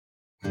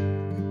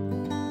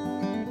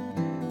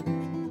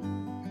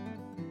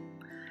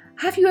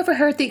Have you ever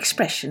heard the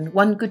expression,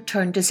 one good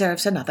turn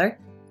deserves another?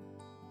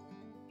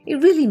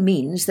 It really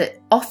means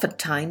that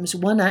oftentimes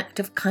one act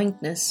of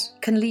kindness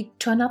can lead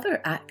to another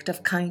act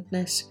of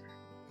kindness.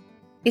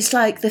 It's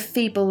like the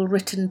fable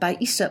written by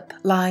Aesop,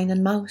 Lion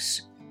and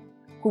Mouse,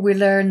 where we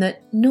learn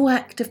that no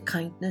act of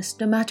kindness,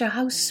 no matter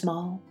how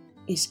small,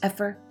 is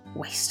ever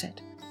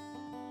wasted.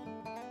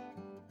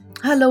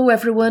 Hello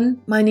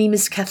everyone, my name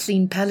is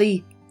Kathleen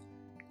Pelly.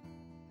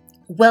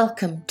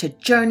 Welcome to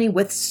Journey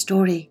with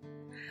Story.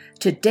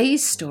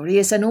 Today's story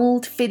is an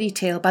old fairy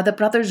tale by the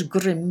Brothers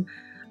Grimm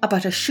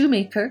about a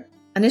shoemaker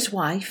and his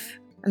wife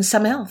and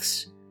some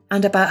elves,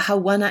 and about how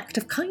one act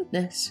of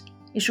kindness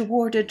is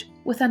rewarded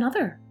with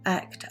another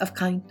act of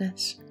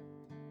kindness.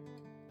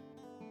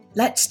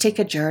 Let's take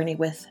a journey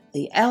with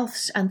the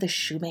Elves and the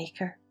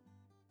Shoemaker.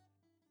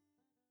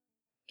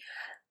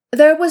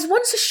 There was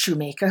once a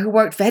shoemaker who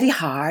worked very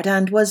hard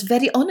and was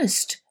very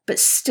honest, but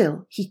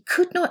still he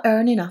could not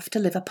earn enough to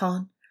live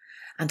upon,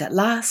 and at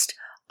last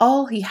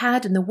all he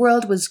had in the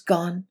world was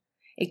gone,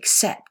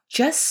 except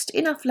just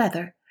enough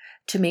leather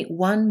to make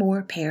one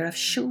more pair of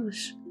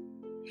shoes.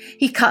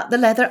 He cut the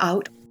leather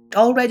out,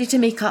 all ready to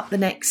make up the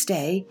next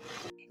day,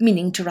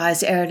 meaning to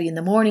rise early in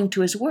the morning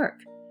to his work.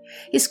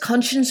 His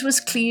conscience was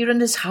clear and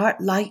his heart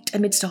light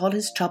amidst all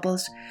his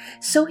troubles,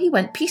 so he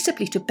went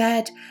peaceably to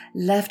bed,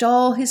 left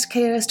all his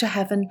cares to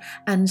heaven,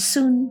 and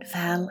soon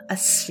fell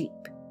asleep.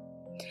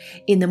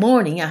 In the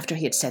morning, after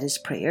he had said his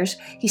prayers,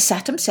 he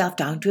sat himself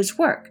down to his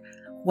work,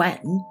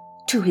 when,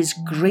 to his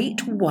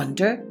great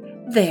wonder,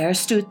 there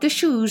stood the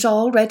shoes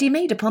all ready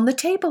made upon the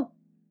table.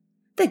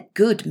 The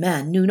good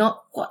man knew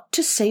not what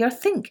to say or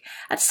think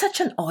at such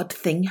an odd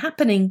thing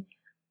happening.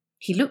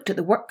 He looked at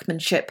the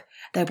workmanship.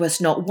 There was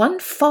not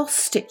one false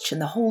stitch in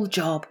the whole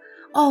job.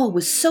 All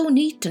was so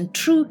neat and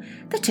true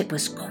that it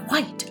was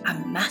quite a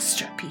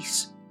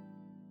masterpiece.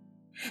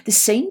 The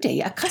same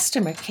day a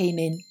customer came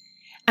in,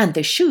 and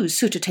the shoes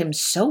suited him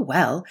so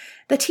well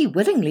that he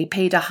willingly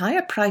paid a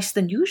higher price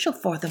than usual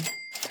for them,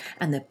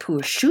 and the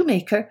poor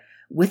shoemaker,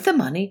 with the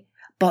money,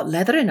 bought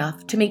leather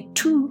enough to make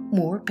 2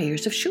 more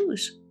pairs of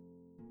shoes.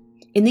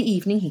 In the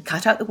evening he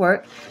cut out the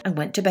work and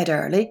went to bed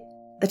early,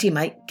 that he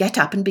might get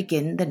up and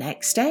begin the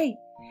next day.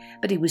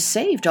 But he was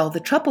saved all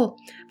the trouble,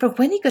 for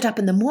when he got up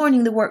in the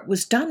morning the work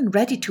was done,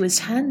 ready to his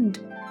hand.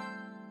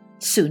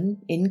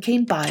 Soon in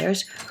came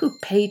buyers who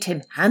paid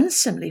him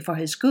handsomely for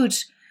his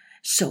goods,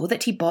 so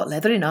that he bought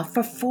leather enough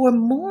for 4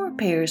 more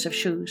pairs of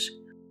shoes.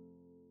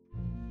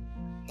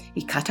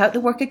 He cut out the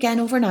work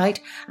again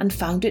overnight and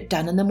found it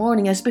done in the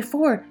morning as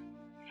before,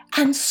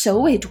 and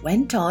so it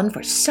went on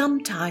for some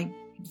time,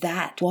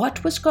 that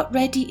what was got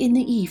ready in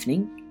the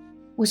evening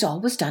was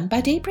always done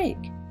by daybreak,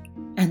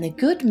 and the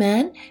good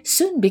man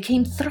soon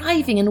became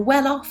thriving and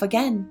well off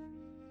again.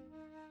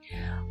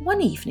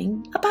 One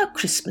evening, about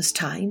Christmas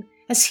time,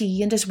 as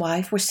he and his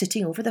wife were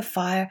sitting over the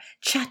fire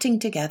chatting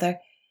together,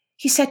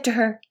 he said to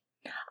her,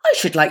 "I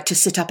should like to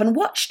sit up and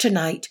watch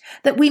tonight,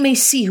 that we may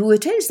see who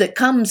it is that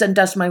comes and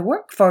does my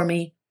work for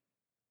me."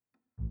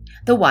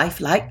 The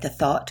wife liked the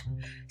thought,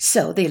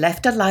 so they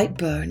left a light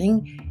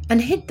burning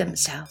and hid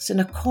themselves in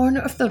a corner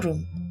of the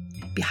room,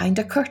 behind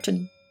a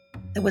curtain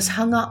that was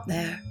hung up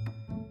there,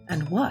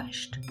 and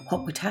watched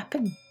what would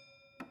happen.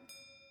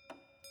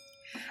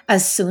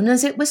 As soon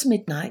as it was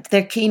midnight,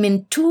 there came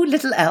in 2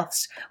 little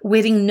elves,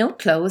 wearing no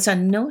clothes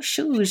and no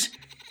shoes,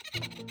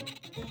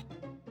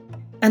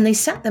 and they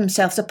sat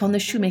themselves upon the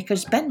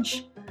shoemaker's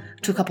bench,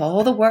 took up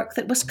all the work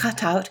that was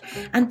cut out,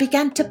 and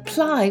began to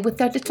ply with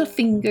their little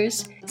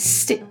fingers,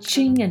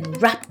 stitching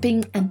and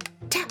wrapping and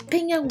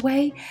tapping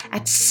away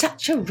at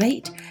such a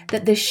rate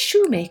that the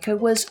shoemaker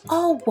was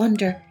all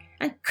wonder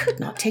and could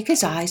not take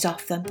his eyes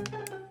off them.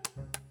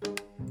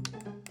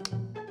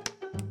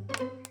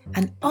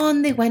 And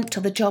on they went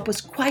till the job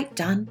was quite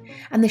done,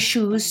 and the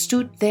shoes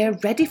stood there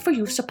ready for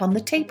use upon the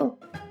table.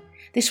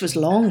 This was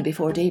long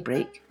before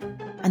daybreak,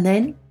 and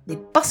then they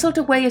bustled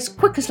away as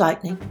quick as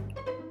lightning.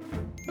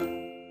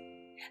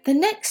 The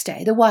next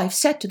day the wife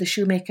said to the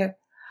shoemaker,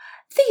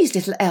 "These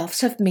little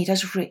elves have made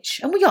us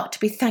rich, and we ought to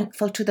be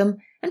thankful to them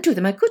and do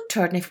them a good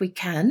turn if we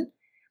can.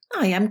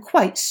 I am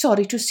quite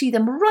sorry to see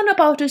them run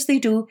about as they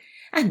do,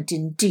 and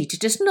indeed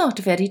it is not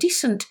very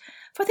decent,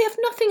 for they have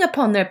nothing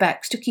upon their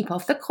backs to keep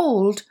off the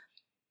cold.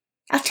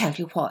 I'll tell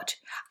you what,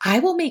 I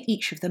will make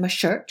each of them a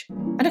shirt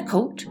and a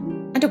coat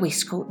and a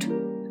waistcoat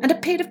and a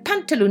pair of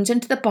pantaloons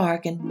into the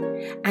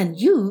bargain, and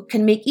you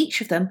can make each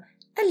of them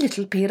a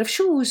little pair of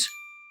shoes."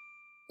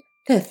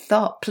 The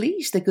thought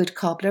pleased the good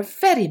cobbler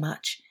very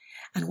much,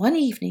 and one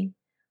evening,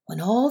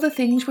 when all the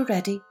things were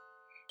ready,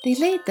 they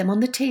laid them on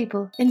the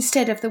table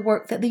instead of the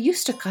work that they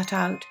used to cut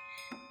out,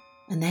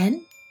 and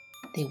then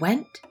they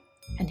went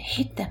and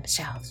hid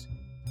themselves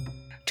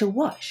to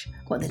watch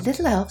what the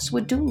little elves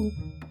would do.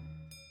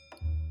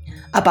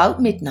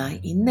 About midnight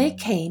in they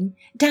came,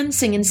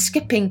 dancing and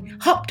skipping,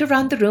 hopped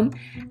around the room,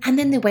 and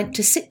then they went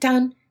to sit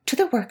down to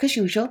their work as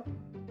usual.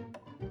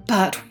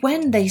 But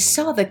when they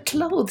saw the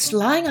clothes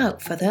lying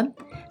out for them,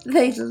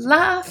 They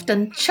laughed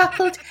and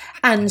chuckled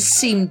and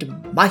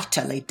seemed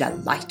mightily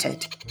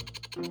delighted.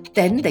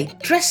 Then they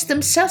dressed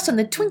themselves in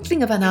the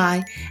twinkling of an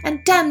eye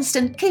and danced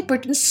and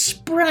capered and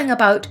sprang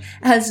about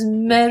as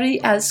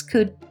merry as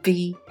could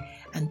be,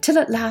 until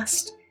at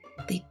last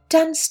they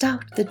danced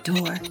out the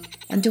door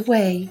and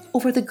away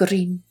over the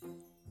green.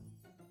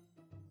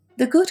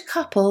 The good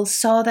couple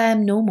saw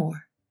them no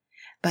more,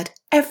 but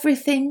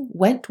everything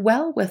went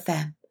well with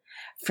them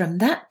from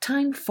that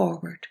time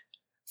forward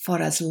for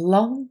as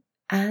long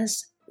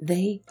as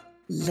they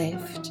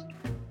lived.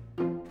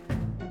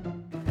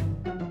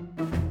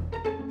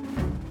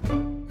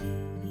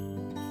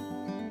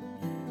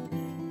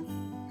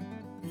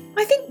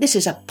 I think this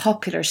is a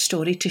popular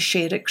story to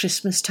share at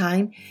Christmas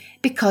time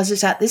because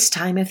it's at this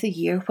time of the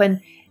year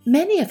when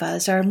many of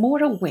us are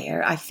more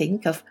aware, I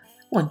think, of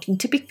wanting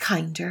to be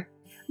kinder,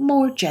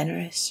 more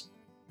generous,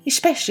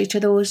 especially to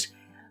those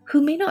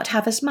who may not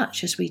have as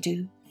much as we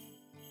do.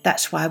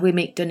 That's why we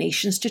make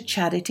donations to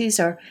charities,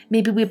 or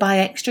maybe we buy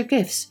extra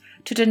gifts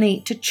to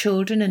donate to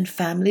children and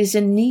families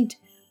in need.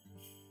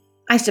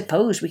 I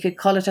suppose we could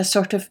call it a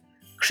sort of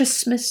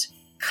Christmas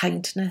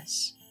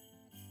kindness.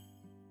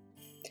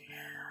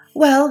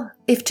 Well,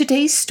 if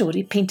today's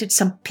story painted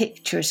some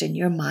pictures in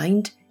your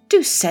mind,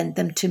 do send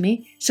them to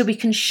me so we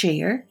can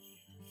share.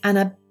 And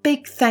a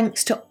big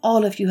thanks to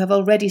all of you who have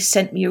already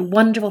sent me your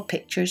wonderful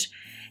pictures.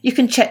 You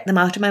can check them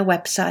out on my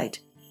website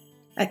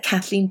at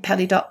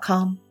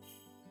kathleenpelly.com.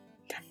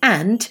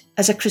 And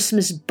as a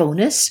Christmas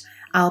bonus,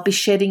 I'll be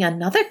sharing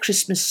another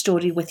Christmas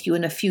story with you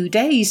in a few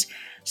days,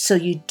 so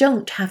you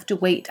don't have to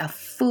wait a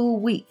full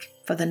week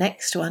for the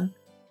next one.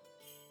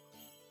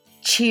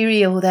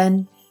 Cheerio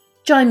then.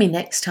 Join me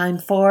next time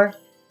for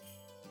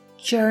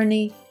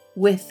Journey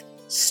with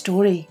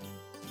Story.